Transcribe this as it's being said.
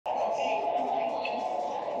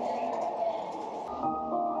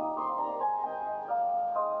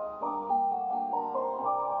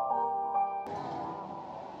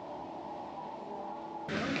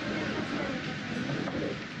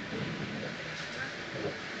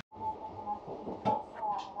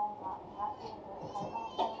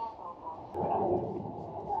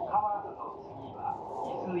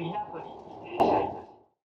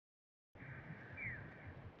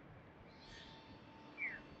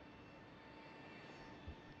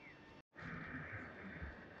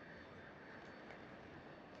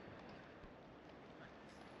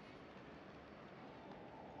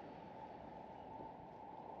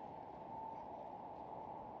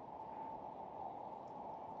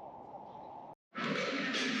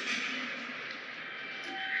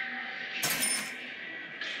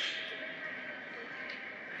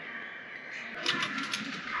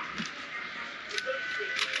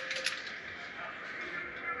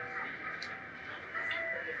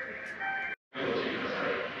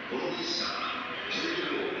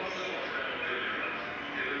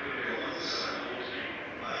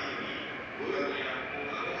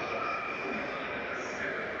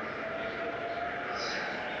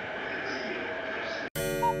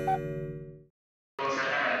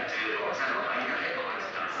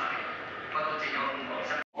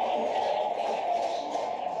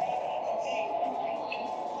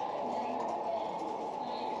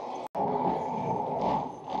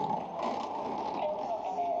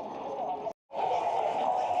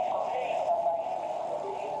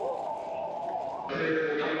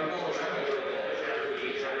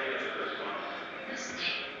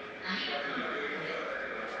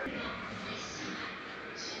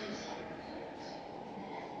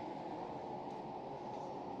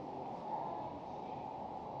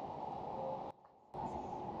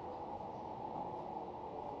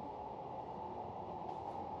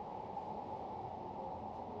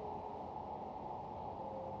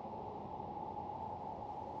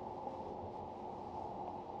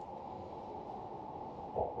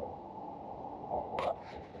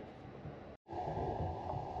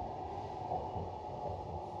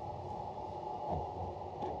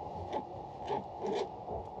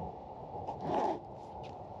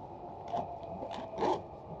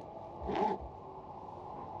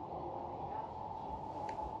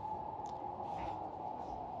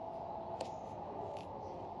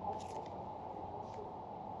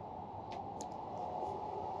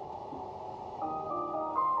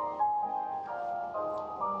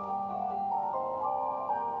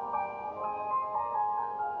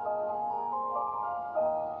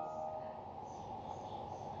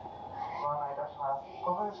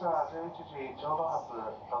この列車は11時ちょうど発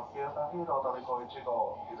特急サフィール踊り子1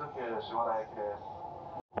号伊豆急下田駅です。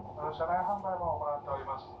車内販売も行っており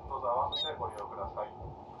ます。どうぞ合わせてご利用ください。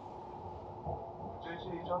11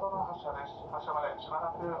時ちょうどの発車です。発車までしば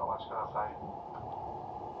らくお待ちください。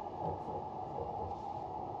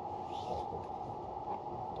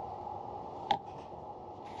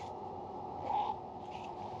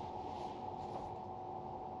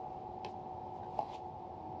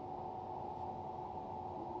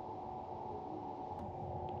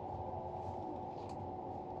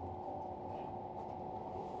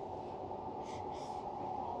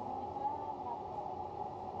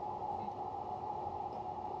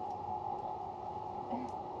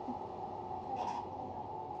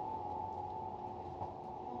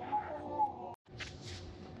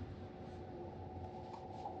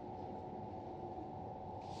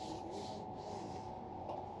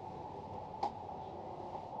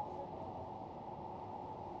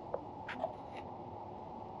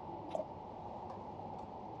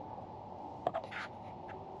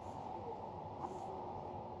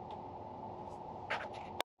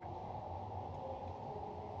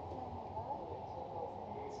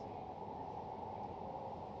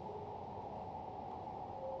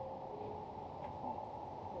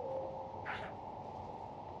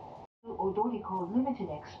Odoriko Limited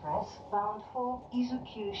Express bound for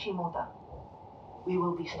Izuku Shimoda. We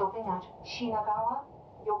will be stopping at Shinagawa,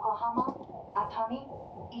 Yokohama, Atami,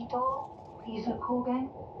 Ito, Izu Kogen,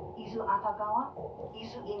 Izu Atagawa,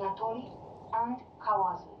 Izu Inatori, and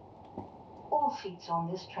Kawazu. All seats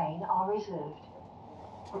on this train are reserved.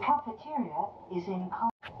 The cafeteria is in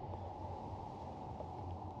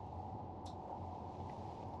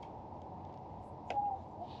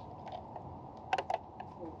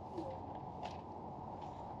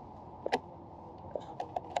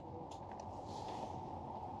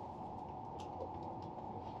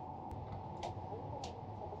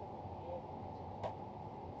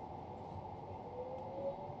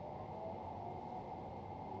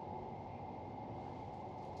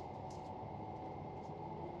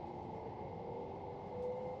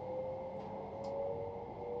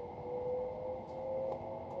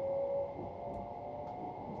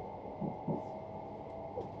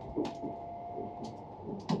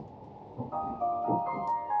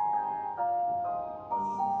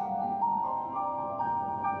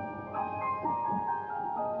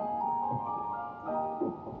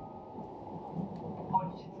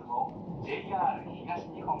JR 東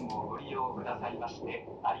日本をご利用くださいまして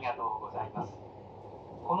ありがとうございます。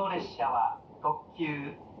この列車は特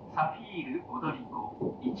急サフィール踊り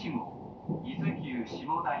子1号伊豆急下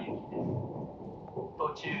田行きです。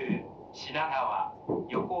途中品川、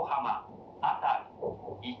横浜、熱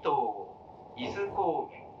海、伊東、伊豆高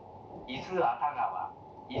原、伊豆熱川、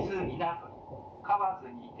伊豆港、河津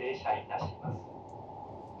に停車いたします。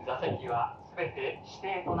座席はすべて指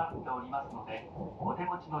定となっておりますので、お手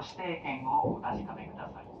持ちの指定券をお確かめくだ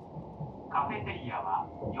さい。カフェテリアは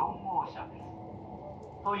4号車です。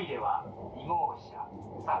トイレは2号車、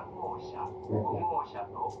3号車、5号車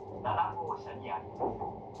と7号車にありま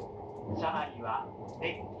す。車内は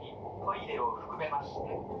電気、トイレを含めまし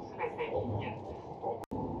てすべて禁煙です。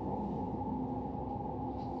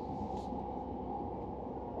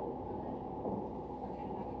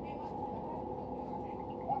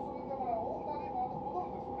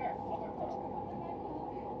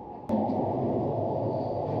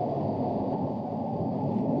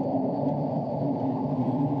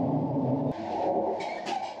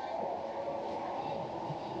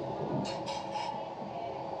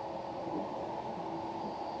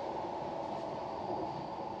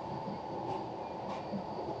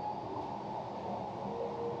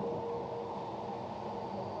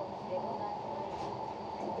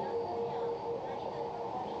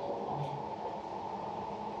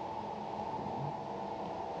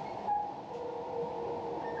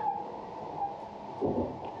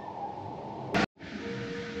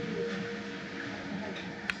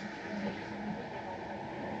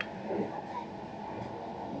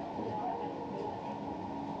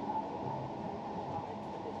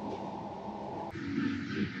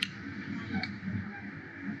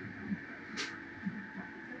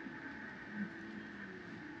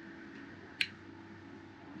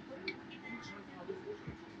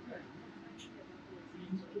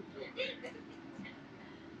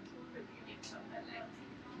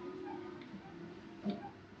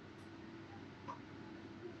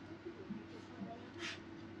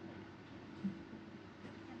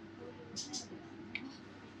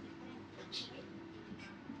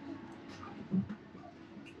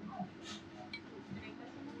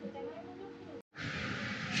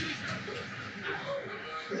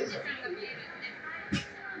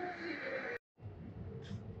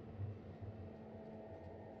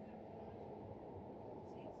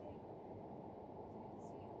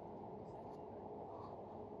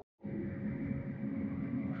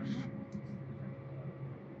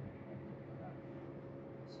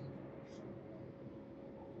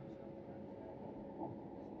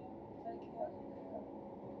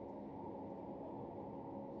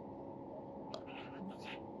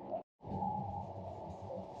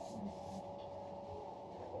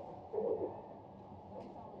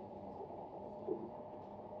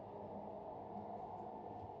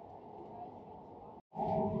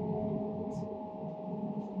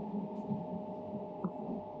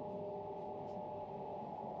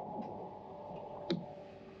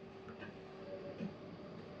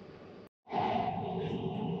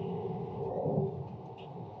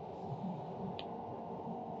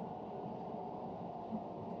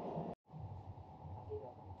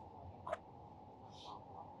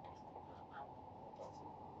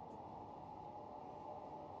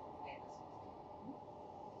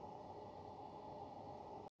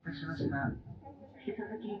たしました。引き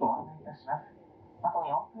続きご案内いたします。あと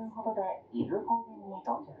4分ほどで伊豆高原に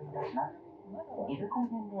到着いたします。伊豆高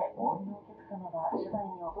原でお降りのお客様は車内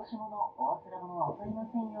に落とし物、お忘れ物なさいま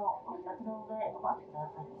せんよう、ご支度の上お待ちくだ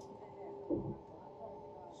さい。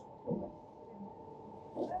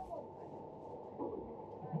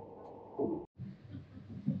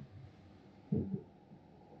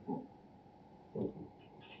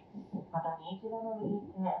また、新島の右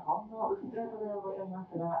手、ほんのうっすらとではございま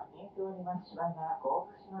すが、見えております島が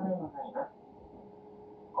甲府島でございます。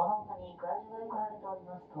この他に暗字が描かれており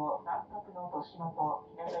ますと、三角の都島と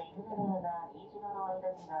ひねる犬のような新島の間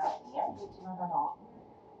には三宅島など、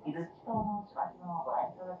伊豆七島の島々をご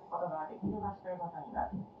覧いただくことができる場所でござい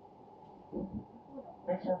ます。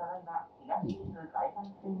列車ただいま東伊豆海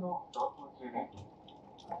岸線を走行中です。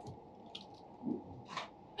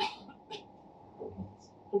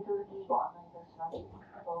引き続きご案内いたします。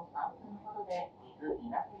あと3分ほどで伊豆稲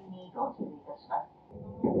荷に到着いたします。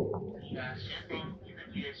次は終点伊豆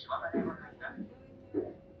急下田でございます。そ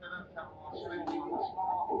の他も車内に落とし物、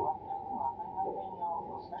お忘れ物はありませんよ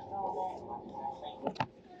う、ご支度の上お待ちください。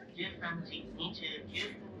13時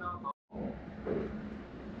29分の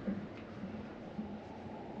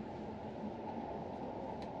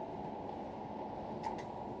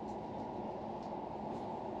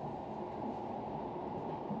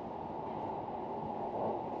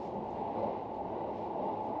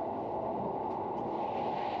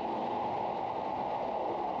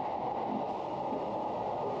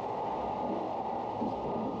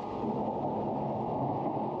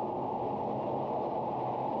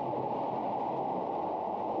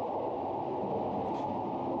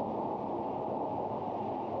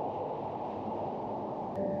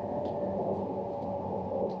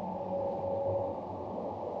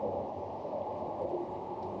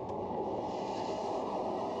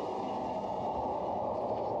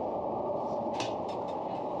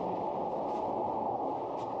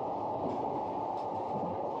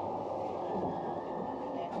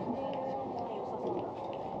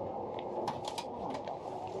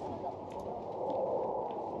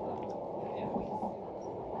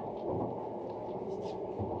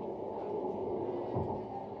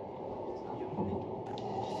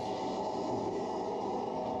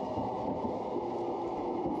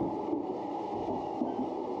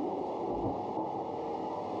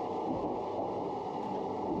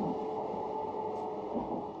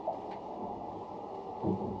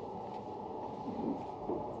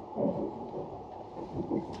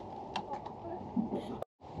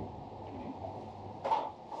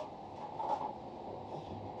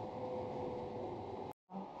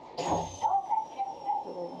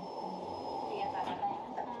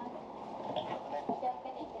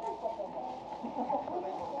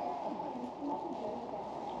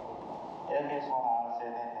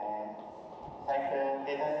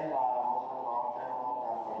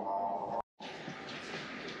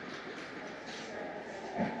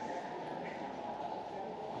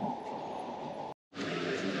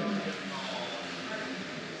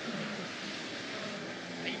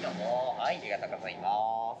はい、ありがとうございま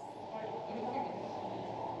す。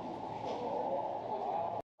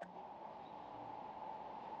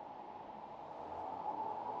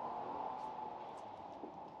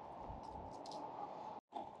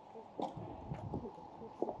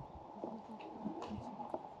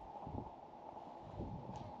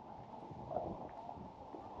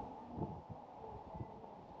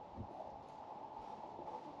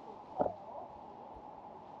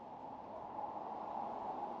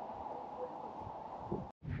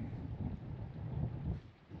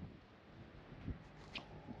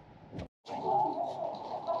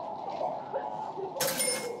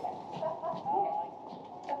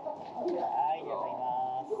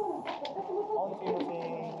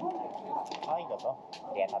はい、どうぞ。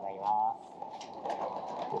ありがとうございます。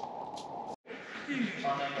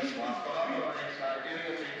案内いたします。この後の電車、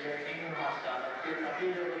14時12分発車、特急サフ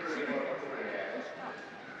ィーロドリコ特急です。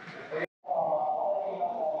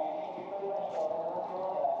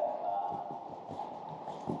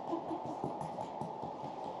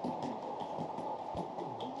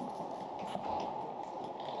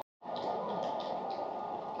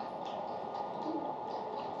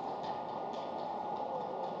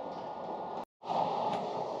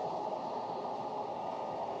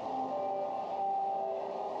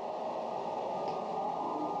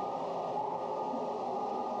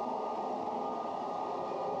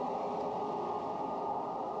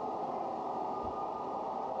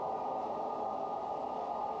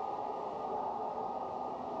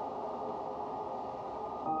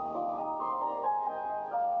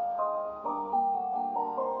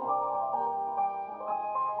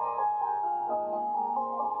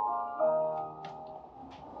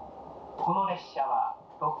この列車は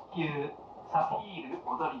特急サフィール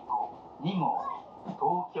オドリコ2号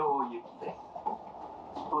東京行きです。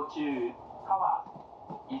途中川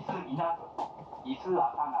津、伊豆稲取、伊豆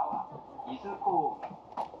熱川、伊豆高原、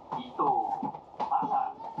伊東、熱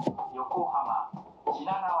海、横浜、品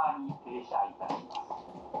川に停車いたします。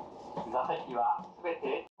座席はすべ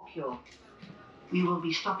て We will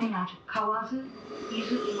be stopping at Kawazu,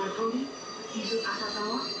 Izu Inatori, Izu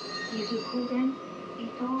Atagawa, Izu Kogen,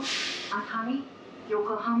 Ito, Atami,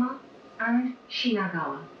 Yokohama, and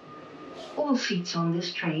Shinagawa. All seats on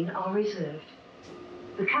this train are reserved.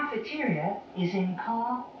 The cafeteria is in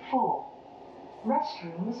car 4.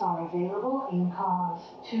 Restrooms are available in cars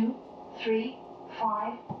 2, 3,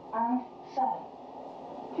 5, and 7.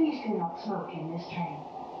 Please do not smoke in this train.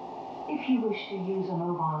 If you wish to use a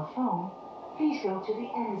mobile phone, please go to the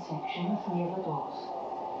end sections near the doors.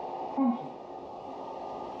 Thank you.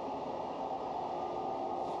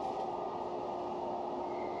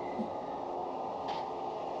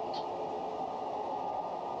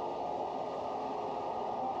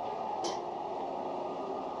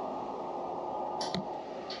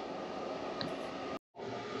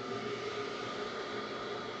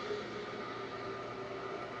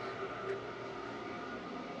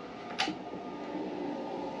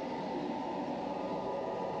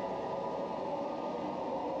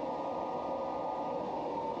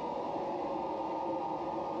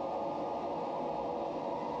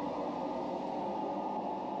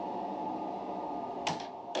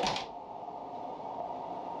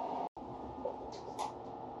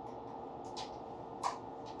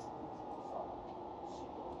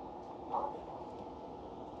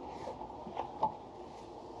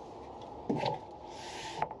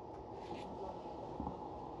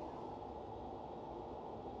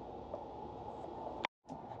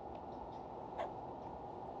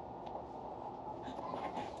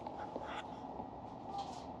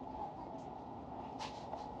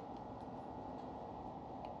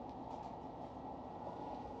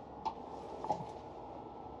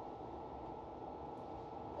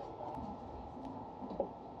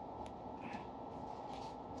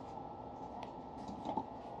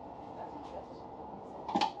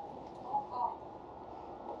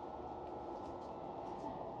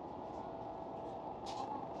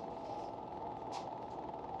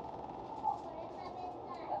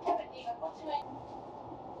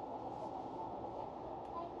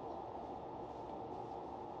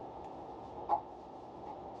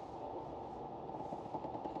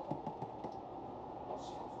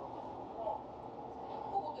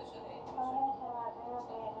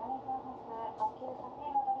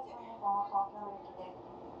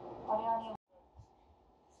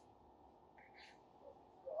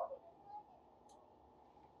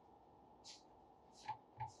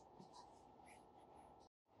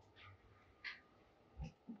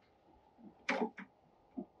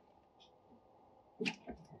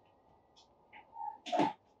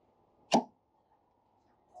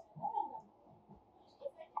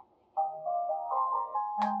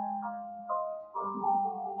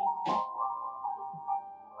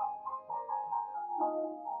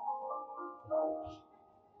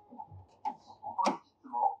本日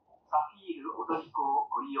もサフィールオドリコを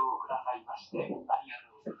ご利用くださいましてありが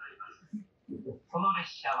とうございます。その列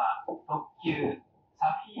車は特急サ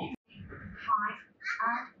フィール 5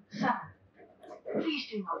 and 7. Please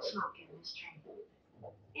do not smoke in this train.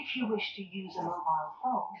 If you wish to use a mobile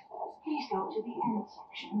phone, please go to the end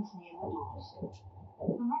sections near the doors.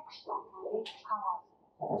 The next stop will be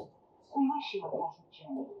Kawazu. We wish you a pleasant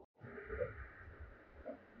journey.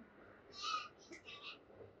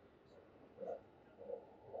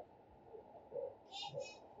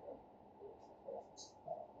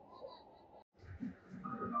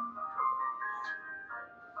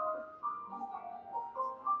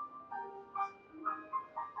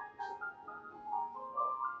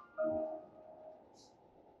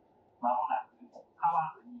 まもなく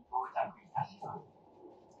川津に到着いたします。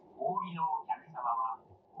お降りのお客様は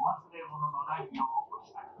お忘れ物のないようご支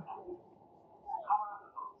度ください。川津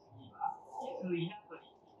の次は伊豆稲取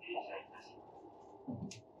に停車いたしま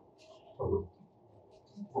す。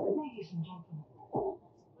Ladies and gentlemen,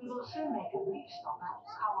 we will soon make a brief stop at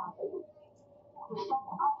Kawazu. The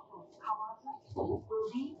stop after Kawazu will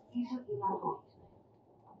be Izu Inatori.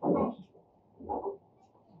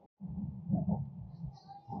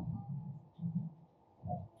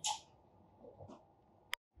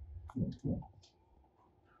 Thank you.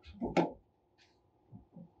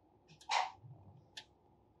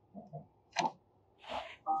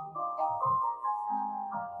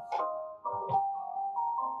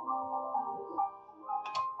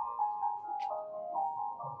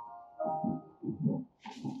 お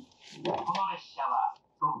この列車は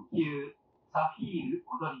特急サフィール・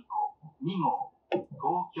オドリコ2号東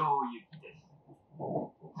京行きです。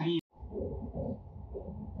次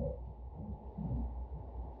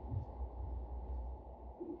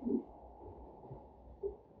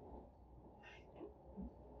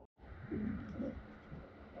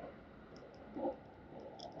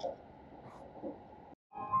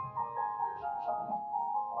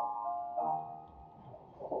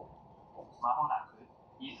まもなく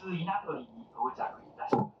伊豆稲取に到着いた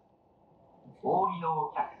します。お降りの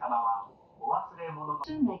お客様はお忘れ物の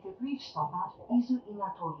Soon make a brief stop at Izu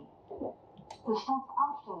Inatori. The stop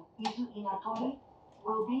after Izu Inatori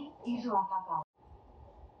will be Izu Atagawa.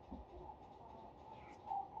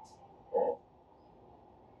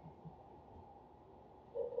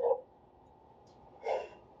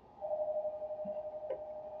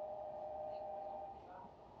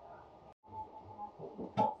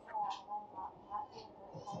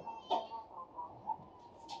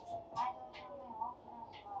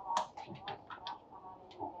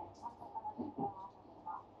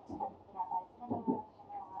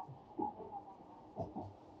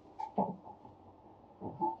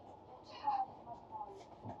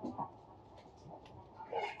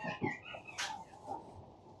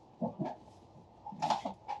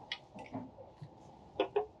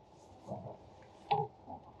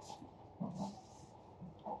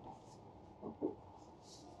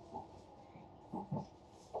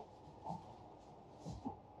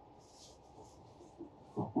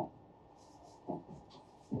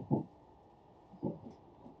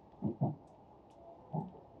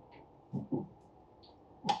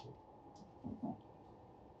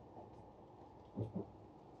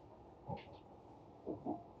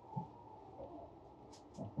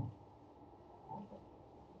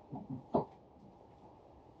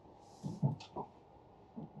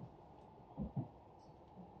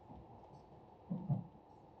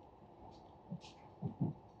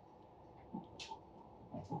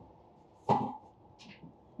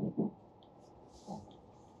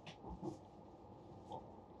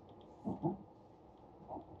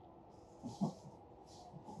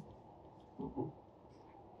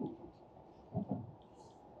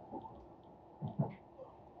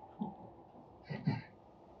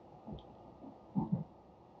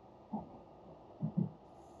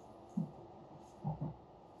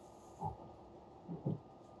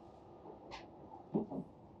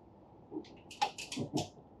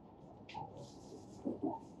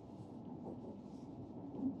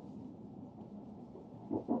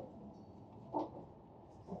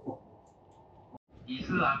 伊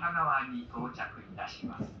豆赤川に到着いたし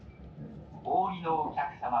ます。お降りのお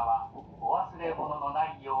客様はお忘れ物の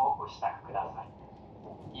ないようご支度くださ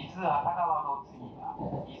い。伊豆赤川の次は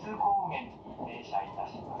伊豆高原に停車いた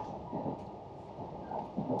します。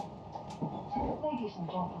 Ladies and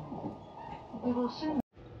gentlemen, we will soon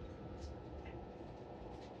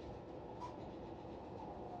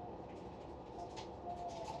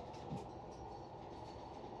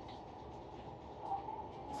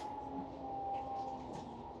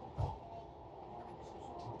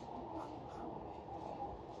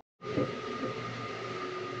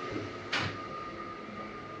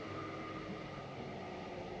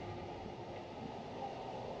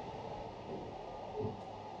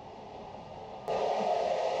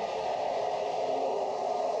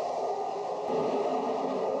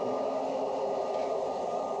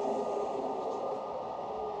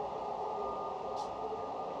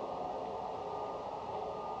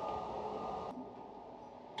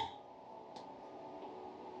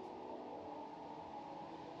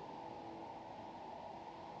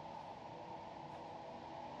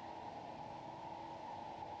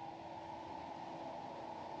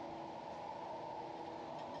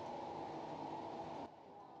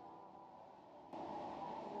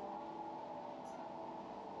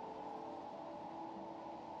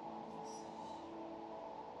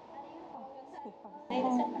はい、ア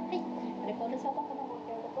ルコール消毒のご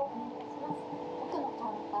協力をお願いします。奥のカ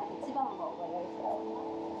ウンター1番をご用意しておりま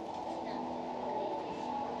す。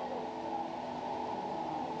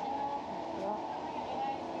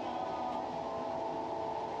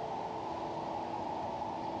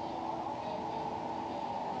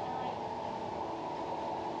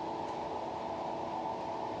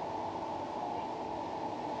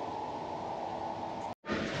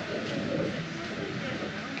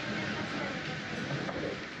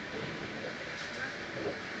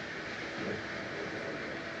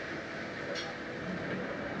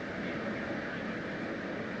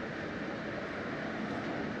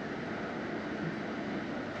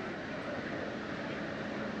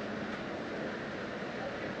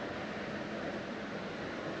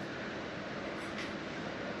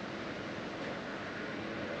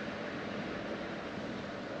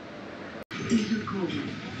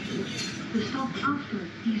The stop after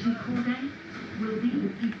Izukogen will be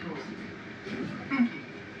Ito. Thank you.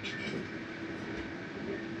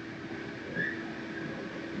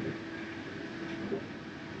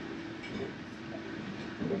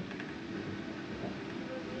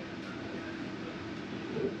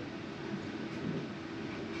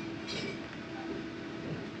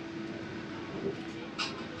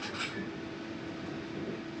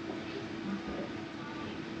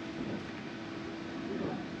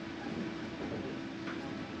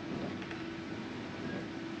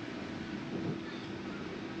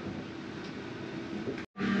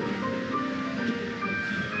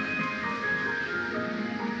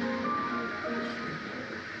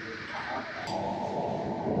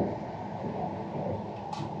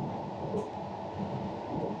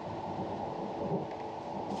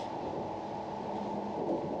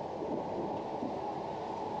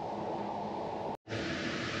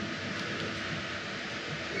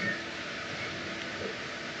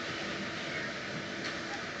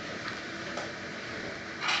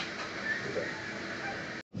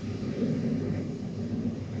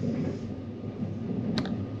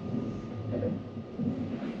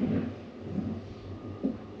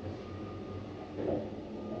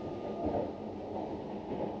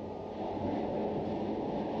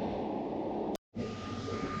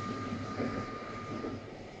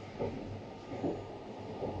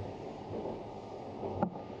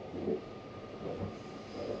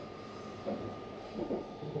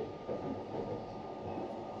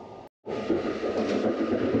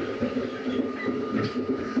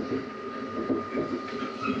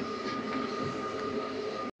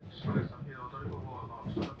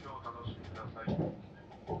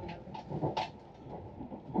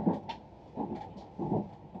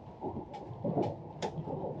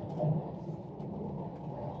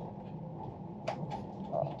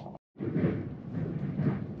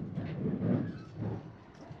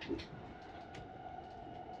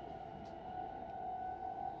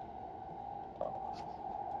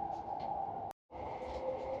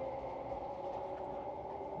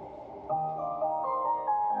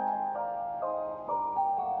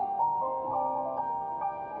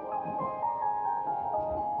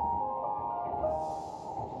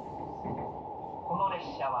この列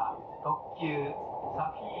車は特急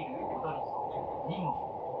サフィールオドリコ2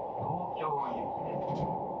号東京行きです。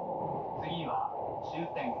次は終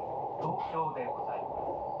点東京でございま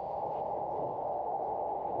す。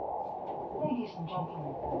 Ladies and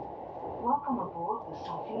gentlemen, welcome aboard the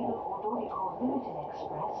Saphir Odoriko Limited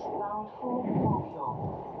Express bound for Tokyo.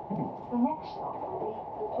 The next stop will be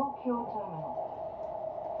the Tokyo terminal.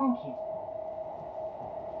 Thank you.